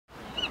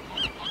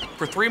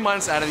For 3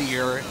 months out of the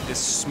year, this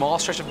small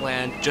stretch of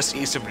land just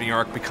east of New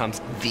York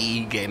becomes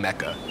the gay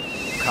mecca.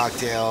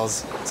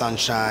 Cocktails,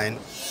 sunshine,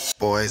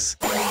 boys.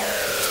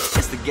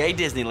 It's the gay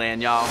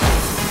Disneyland, y'all.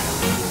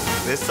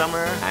 This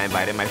summer, I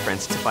invited my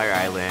friends to Fire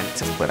Island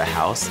to split a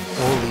house.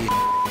 Holy,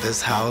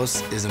 this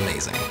house is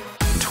amazing.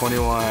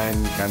 21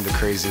 and the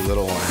crazy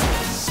little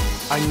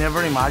one. I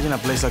never imagined a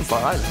place like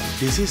Fire Island.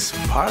 This is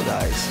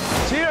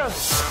paradise.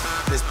 Cheers!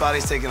 This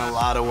body's taking a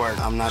lot of work.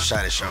 I'm not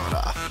shy to show it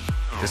off.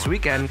 This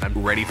weekend, I'm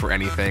ready for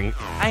anything.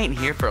 I ain't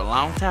here for a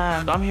long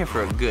time, so I'm here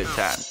for a good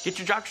time. Get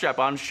your jockstrap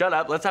on, shut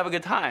up, let's have a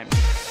good time.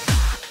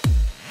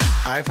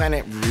 I find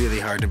it really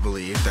hard to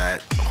believe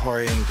that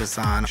Jorge and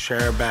Kassan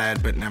share a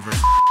bed but never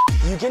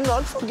You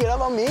cannot forget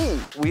about me.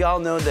 We all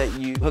know that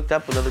you hooked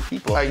up with other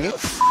people. Are you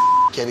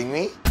kidding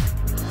me?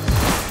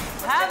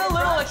 Have a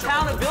little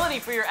accountability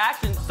for your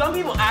actions. Some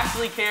people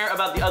actually care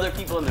about the other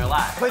people in their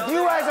lives. But you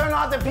guys are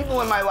not the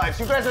people in my life.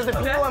 You guys are the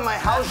people in my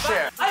house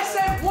share. I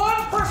said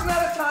one person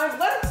at a time,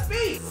 let him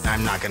speak.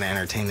 I'm not gonna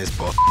entertain this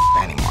bull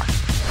anymore.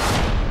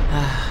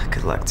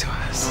 Good luck to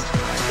us.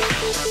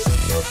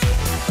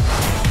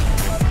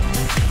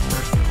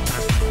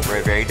 We're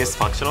a very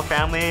dysfunctional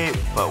family,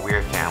 but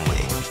we're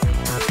family.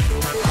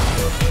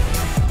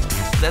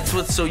 That's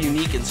what's so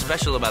unique and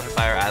special about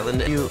Fire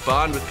Island. You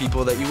bond with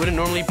people that you wouldn't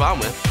normally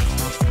bond with.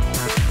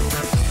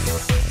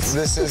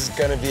 This is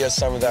gonna be a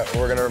summer that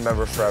we're gonna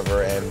remember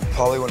forever and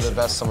probably one of the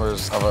best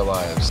summers of our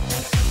lives.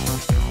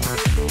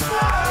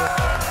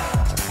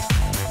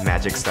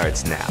 Magic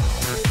starts now.